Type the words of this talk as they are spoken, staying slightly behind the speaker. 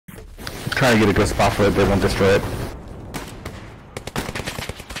trying to get a good spot for it, they won't destroy it.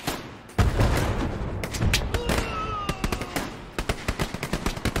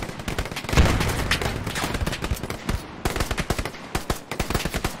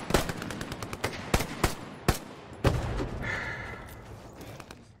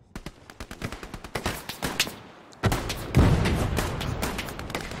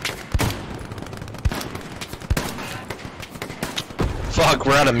 Fuck,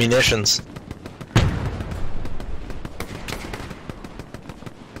 we're out of munitions.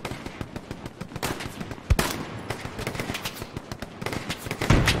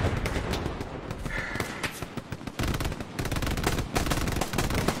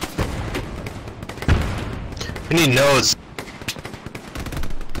 We need nodes.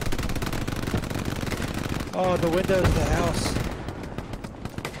 Oh, the windows of the house.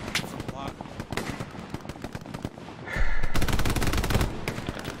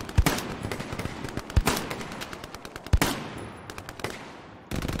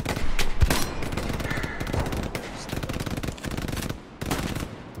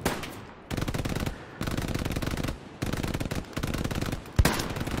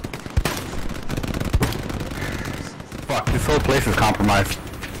 Fuck, this whole place is compromised.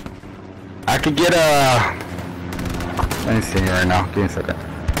 I could get a... Let me see here right now, give me a second.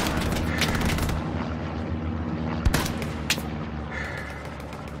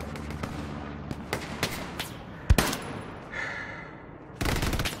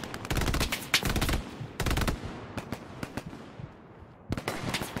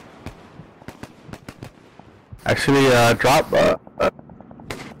 Actually, drop, up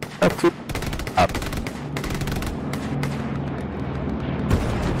to... Up.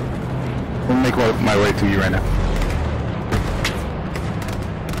 I'll make my way to you right now.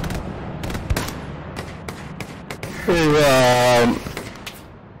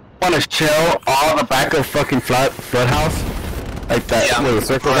 Want to shell all the back of fucking flood house? Like that, Yeah, where the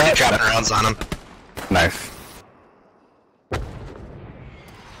circle already at? dropping rounds on him. Nice.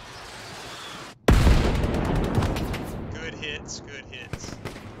 Good hits, good hits.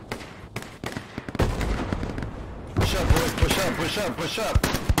 Push up, boys, push up, push up, push up.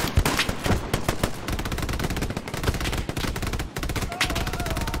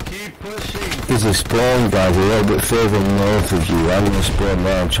 Keep pushing. There's a spawn, guys, a little bit further north of you. I'm going to spawn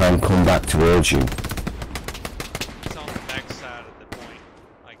now and try and come back towards you. It's on the back side of the point,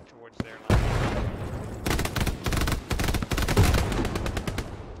 like towards their line.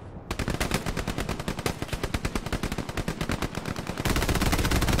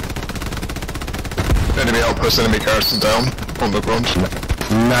 Enemy outpost, enemy garrison down on the ground.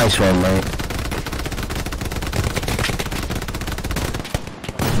 Nice one, mate.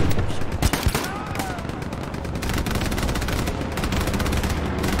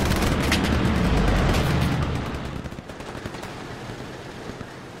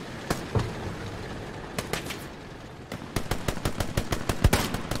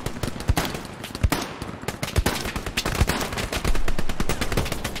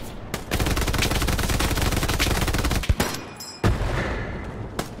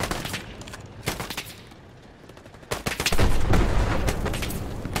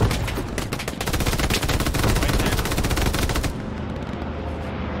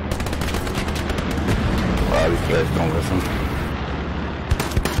 Wow, these guys don't listen.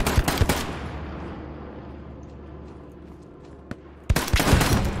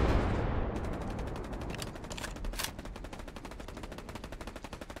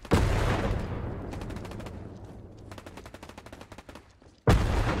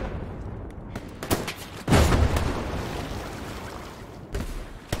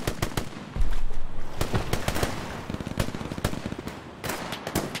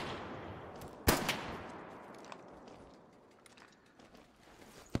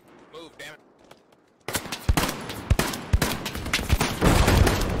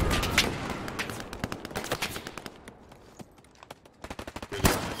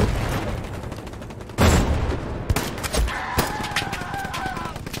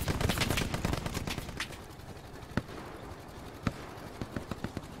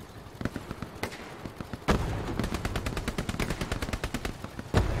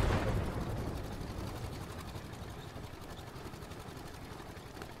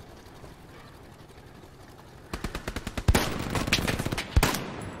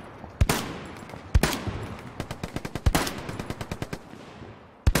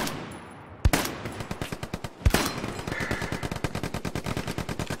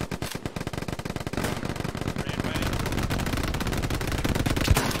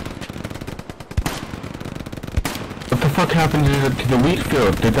 fuck happened to the wheat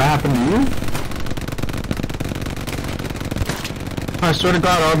field? Did that happen to you? I swear to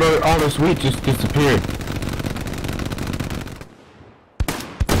God, all this wheat just disappeared.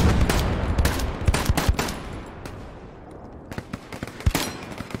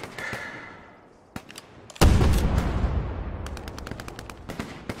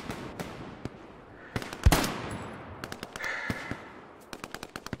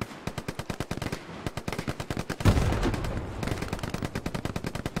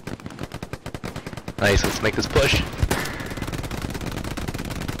 Nice, let's make this push.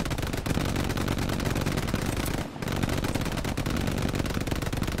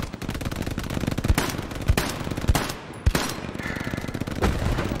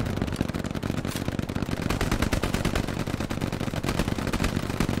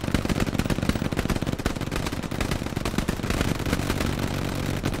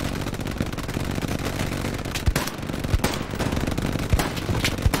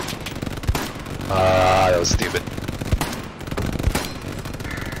 That was stupid.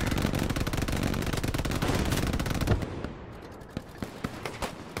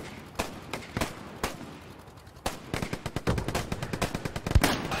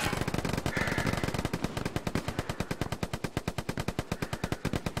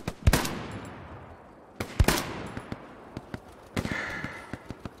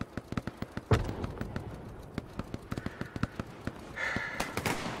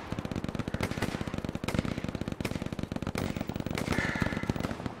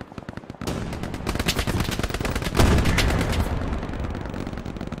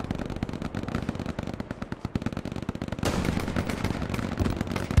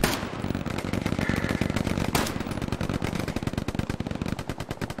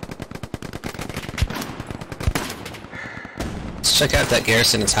 Check out that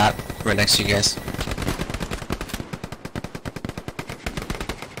garrison, it's hot, right next to you guys.